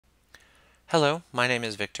Hello, my name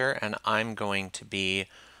is Victor, and I'm going to be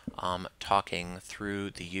talking through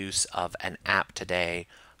the use of an app today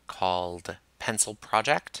called Pencil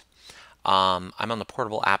Project. I'm on the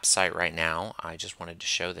portable apps site right now. I just wanted to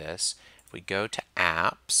show this. If we go to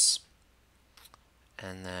apps,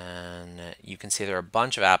 and then you can see there are a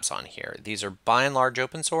bunch of apps on here. These are by and large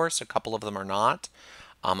open source. A couple of them are not.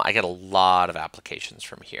 I get a lot of applications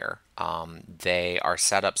from here. They are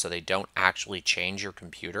set up so they don't actually change your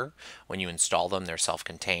computer. When you install them, they're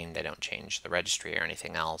self-contained. They don't change the registry or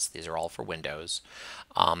anything else. These are all for Windows.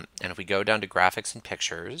 And if we go down to graphics and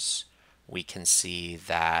pictures, we can see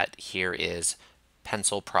that here is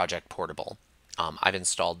Pencil Project Portable. I've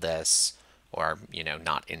installed this, or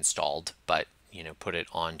not installed, but put it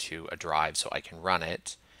onto a drive so I can run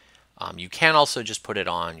it. You can also just put it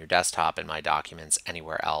on your desktop in My Documents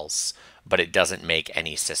anywhere else, but it doesn't make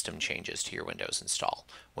any system changes to your Windows install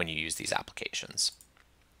when you use these applications.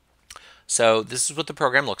 So this is what the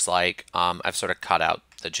program looks like. I've sort of cut out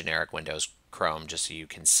the generic Windows Chrome just so you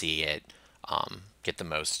can see it, get the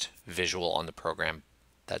most visual on the program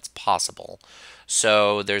that's possible.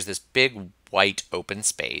 So there's this big white open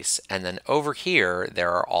space, and then over here there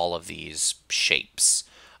are all of these shapes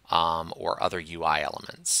or other UI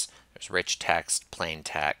elements. There's rich text, plain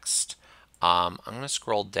text. I'm going to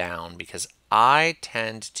scroll down because I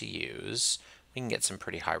tend to use, we can get some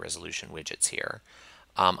pretty high resolution widgets here.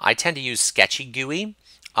 I tend to use Sketchy GUI.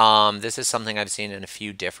 This is something I've seen in a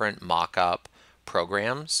few different mock-up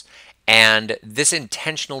programs, and this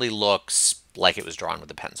intentionally looks like it was drawn with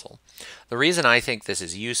a pencil. The reason I think this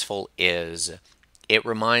is useful is it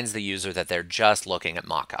reminds the user that they're just looking at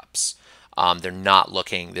mock-ups. They're not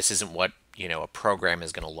looking, this isn't what a program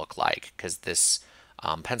is going to look like, because this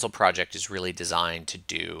pencil project is really designed to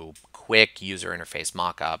do quick user interface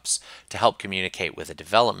mockups to help communicate with a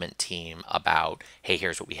development team about, hey,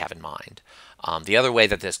 here's what we have in mind. The other way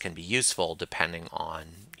that this can be useful, depending on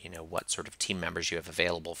what sort of team members you have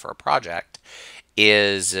available for a project,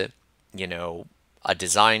 is a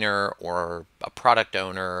designer or a product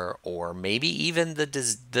owner, or maybe even the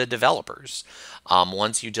developers.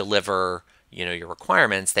 Once you deliver your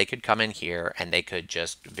requirements, they could come in here and they could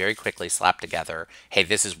just very quickly slap together, hey,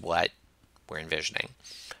 this is what we're envisioning.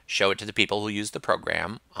 Show it to the people who use the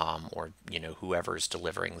program, or whoever's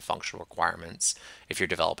delivering the functional requirements. If you're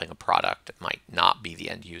developing a product, it might not be the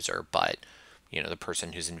end user, but the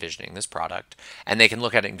person who's envisioning this product, and they can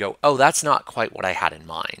look at it and go, oh, that's not quite what I had in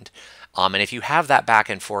mind. And if you have that back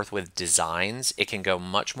and forth with designs, it can go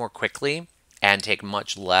much more quickly and take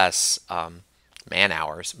much less man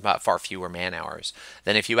hours, far fewer man hours,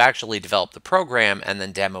 than if you actually develop the program and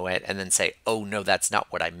then demo it and then say, oh no, that's not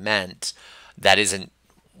what I meant. That isn't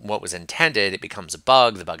what was intended. It becomes a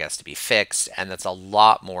bug. The bug has to be fixed, and that's a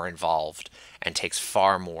lot more involved and takes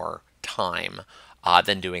far more time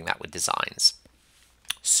than doing that with designs.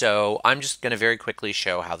 So I'm just going to very quickly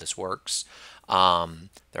show how this works. There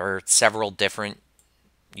are several different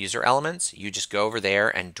user elements. You just go over there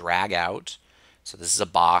and drag out. So this is a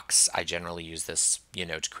box. I generally use this,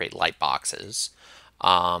 to create light boxes.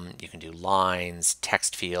 You can do lines,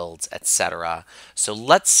 text fields, etc. So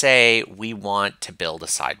let's say we want to build a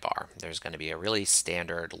sidebar. There's going to be a really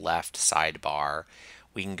standard left sidebar.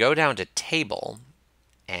 We can go down to table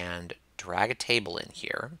and drag a table in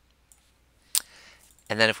here.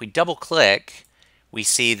 And then if we double click, we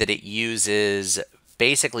see that it uses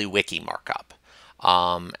basically wiki markup.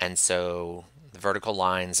 And so the vertical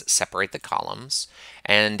lines separate the columns,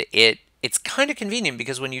 and it's kind of convenient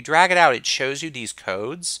because when you drag it out, it shows you these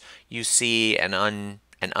codes. You see an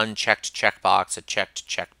unchecked checkbox, a checked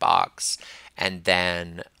checkbox, and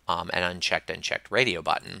then an unchecked radio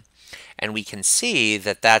button. And we can see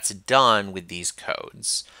that that's done with these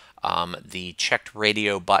codes. The checked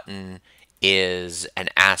radio button is an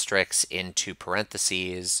asterisk into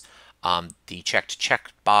parentheses. The checked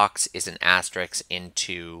checkbox is an asterisk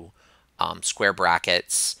into square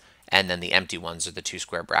brackets, and then the empty ones are the two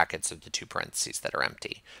square brackets of the two parentheses that are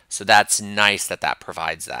empty. So that's nice that that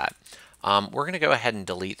provides that. We're going to go ahead and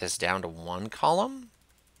delete this down to one column.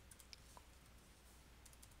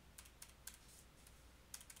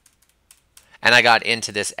 And I got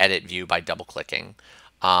into this edit view by double clicking,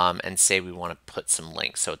 and say we want to put some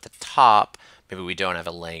links. So at the top, maybe we don't have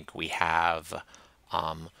a link. We have,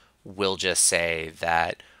 we'll just say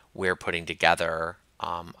that we're putting together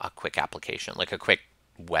a quick application, like a quick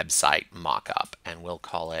website mock-up, and we'll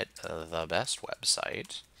call it the best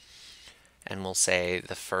website. And we'll say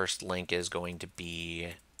the first link is going to be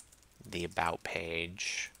the about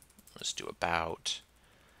page. Let's do about.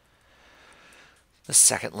 The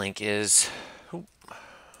second link is,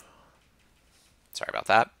 sorry about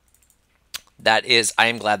that. I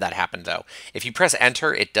am glad that happened though. If you press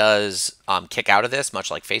enter, it does kick out of this,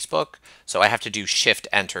 much like Facebook. So I have to do shift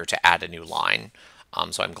enter to add a new line.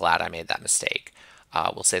 So I'm glad I made that mistake.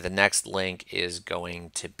 We'll say the next link is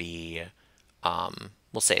going to be,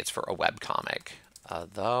 we'll say it's for a webcomic,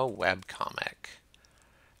 the webcomic.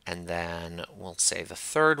 And then we'll say the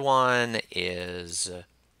third one is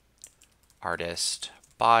artist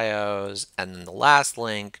bios. And then the last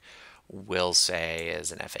link we'll say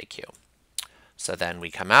is an FAQ. So then we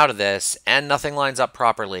come out of this and nothing lines up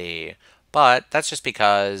properly. But that's just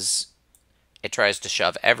because it tries to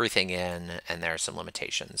shove everything in and there are some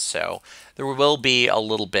limitations. So there will be a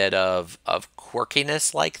little bit of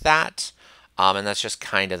quirkiness like that. And that's just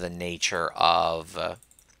kind of the nature of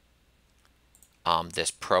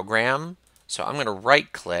this program. So I'm going to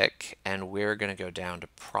right click and we're going to go down to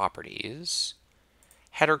properties.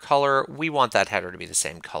 Header color, we want that header to be the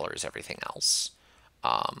same color as everything else.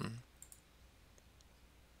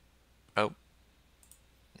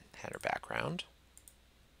 Header background.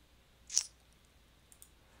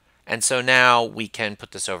 And so now we can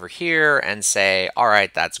put this over here and say, all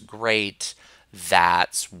right, that's great.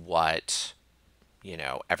 That's what,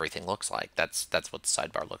 everything looks like. That's what the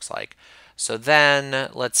sidebar looks like. So then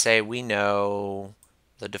let's say we know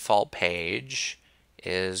the default page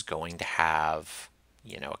is going to have,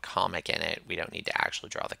 a comic in it. We don't need to actually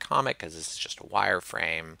draw the comic because this is just a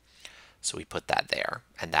wireframe. So we put that there,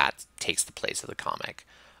 and that takes the place of the comic.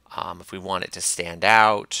 If we want it to stand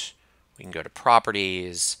out, we can go to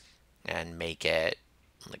properties and make it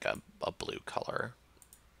like a blue color.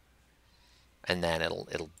 And then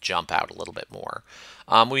it'll jump out a little bit more.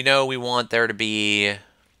 We know we want there to be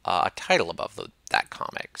a title above that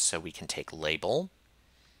comic. So we can take label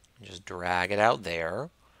and just drag it out there.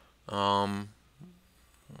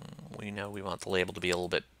 We know we want the label to be a little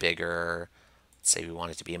bit bigger. Let's say we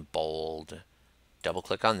want it to be in bold. Double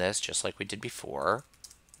click on this just like we did before.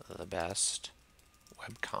 The best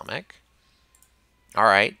webcomic. All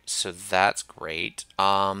right, so that's great.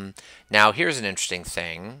 Now here's an interesting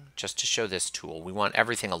thing. Just to show this tool, we want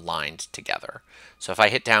everything aligned together. So if I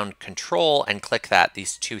hit down Control and click that,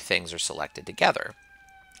 these two things are selected together.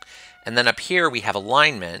 And then up here we have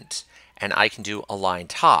alignment, and I can do align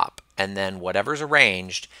top. And then whatever's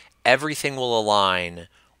arranged, everything will align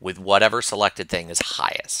with whatever selected thing is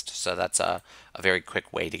highest. So that's a very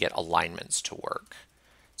quick way to get alignments to work.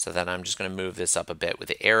 So then I'm just going to move this up a bit with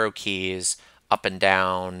the arrow keys. Up and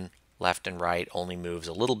down, left and right only moves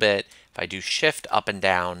a little bit. If I do shift up and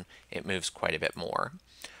down, it moves quite a bit more.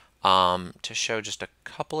 To show just a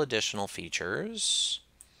couple additional features,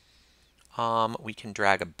 we can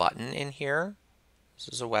drag a button in here. This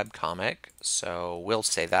is a webcomic, so we'll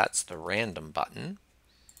say that's the random button.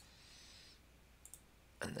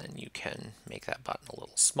 And then you can make that button a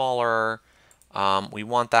little smaller. We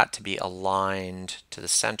want that to be aligned to the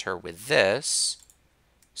center with this.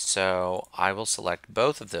 So I will select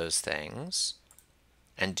both of those things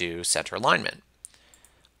and do center alignment.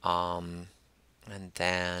 And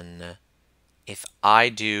then if I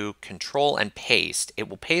do Control and paste, it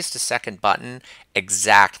will paste a second button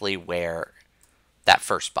exactly where that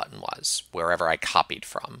first button was, wherever I copied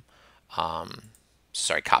from.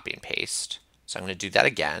 Sorry, copy and paste. So I'm going to do that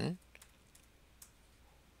again.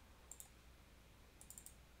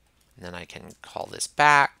 And then I can call this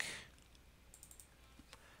back.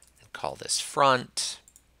 Call this front.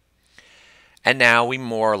 And now we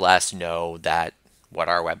more or less know that what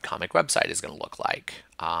our webcomic website is going to look like.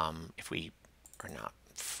 If we are not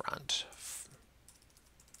front,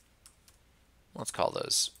 let's call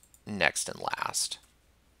those next and last.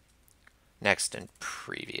 Next and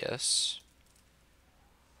previous.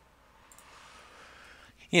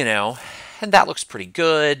 And that looks pretty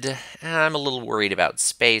good. I'm a little worried about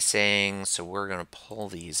spacing, so we're going to pull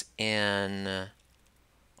these in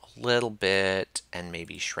little bit and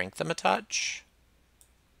maybe shrink them a touch,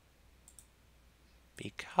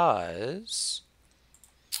 because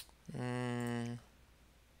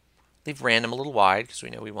leave random a little wide because we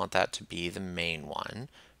know we want that to be the main one. I'm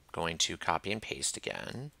going to copy and paste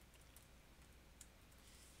again.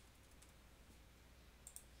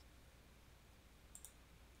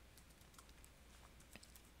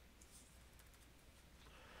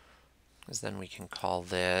 Because then we can call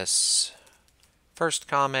this first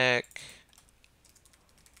comic,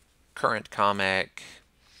 current comic,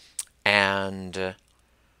 and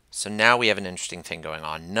so now we have an interesting thing going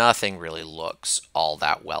on. Nothing really looks all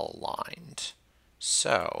that well aligned.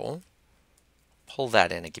 So pull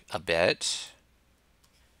that in a bit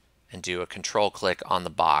and do a control click on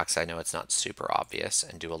the box. I know it's not super obvious,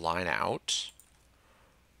 and do a line out.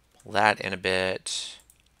 Pull that in a bit.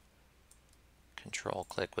 Control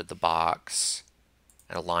click with the box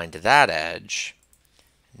and align to that edge.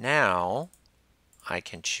 Now I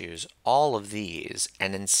can choose all of these,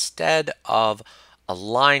 and instead of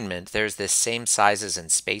alignment, there's this same sizes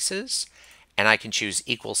and spaces, and I can choose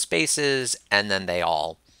equal spaces, and then they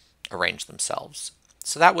all arrange themselves.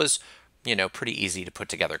 So that was, pretty easy to put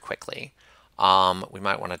together quickly. We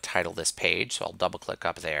might want to title this page, so I'll double click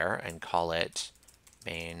up there and call it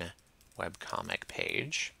main webcomic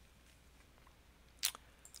page.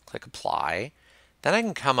 Click apply. Then I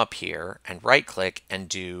can come up here and right click and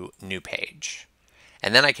do new page.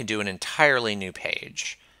 And then I can do an entirely new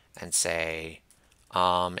page and say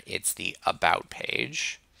it's the about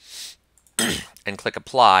page and click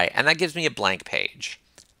apply, and that gives me a blank page.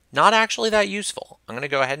 Not actually that useful. I'm going to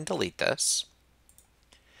go ahead and delete this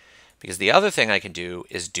because the other thing I can do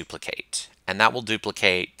is duplicate, and that will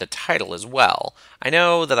duplicate the title as well. I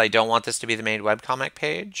know that I don't want this to be the main webcomic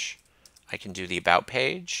page. I can do the about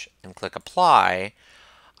page and click apply.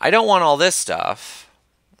 I don't want all this stuff.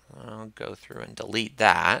 I'll go through and delete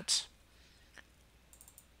that.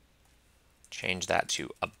 Change that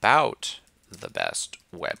to about the best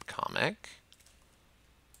webcomic.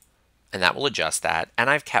 And that will adjust that. And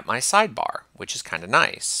I've kept my sidebar, which is kind of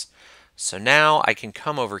nice. So now I can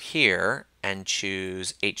come over here and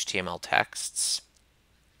choose HTML texts.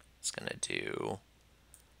 It's going to do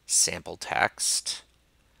sample text.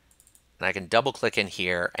 And I can double click in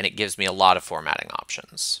here and it gives me a lot of formatting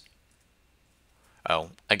options.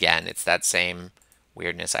 Oh, again, it's that same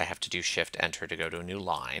weirdness. I have to do Shift Enter to go to a new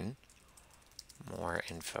line. More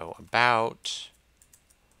info about.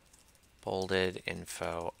 Bolded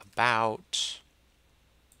info about.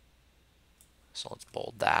 So let's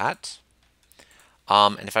bold that.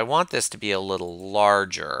 And if I want this to be a little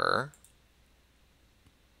larger,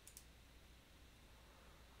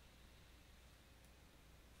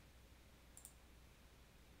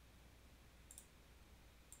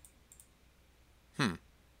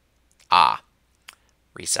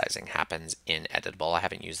 resizing happens in Editable. I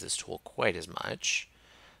haven't used this tool quite as much.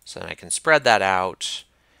 So then I can spread that out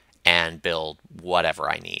and build whatever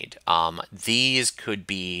I need. These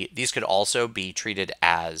could also be treated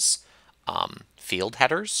as field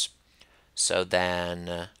headers. So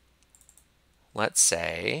then let's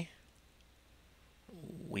say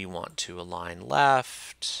we want to align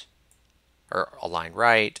left or align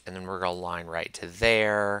right, and then we're going to align right to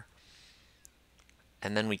there.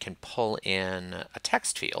 And then we can pull in a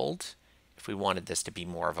text field if we wanted this to be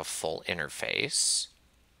more of a full interface.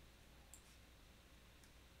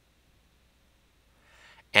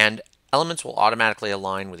 And elements will automatically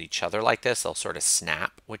align with each other like this. They'll sort of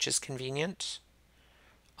snap, which is convenient.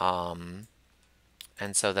 And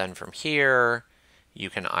so then from here, you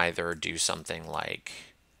can either do something like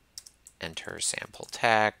enter sample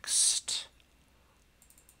text.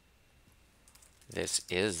 This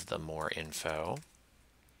is the more info.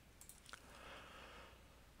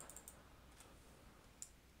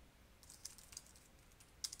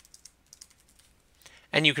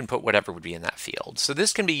 And you can put whatever would be in that field. So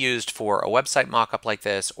this can be used for a website mockup like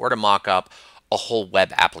this, or to mock up a whole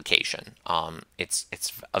web application. It's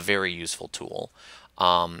a very useful tool.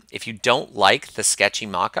 If you don't like the sketchy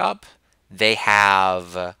mockup, they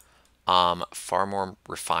have far more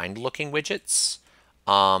refined looking widgets.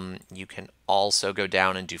 You can also go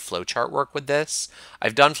down and do flowchart work with this.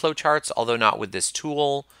 I've done flowcharts, although not with this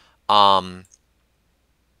tool. There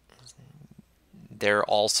are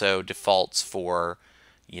also defaults for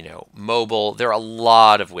mobile. There are a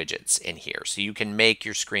lot of widgets in here, so you can make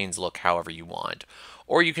your screens look however you want.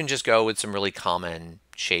 Or you can just go with some really common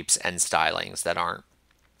shapes and stylings that aren't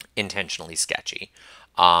intentionally sketchy.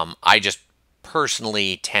 I just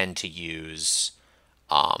personally tend to use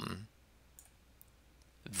the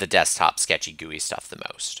desktop sketchy GUI stuff the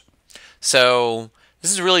most. So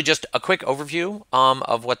this is really just a quick overview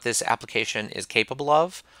of what this application is capable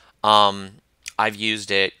of. I've used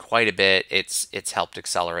it quite a bit. It's helped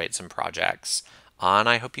accelerate some projects, and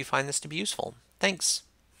I hope you find this to be useful. Thanks.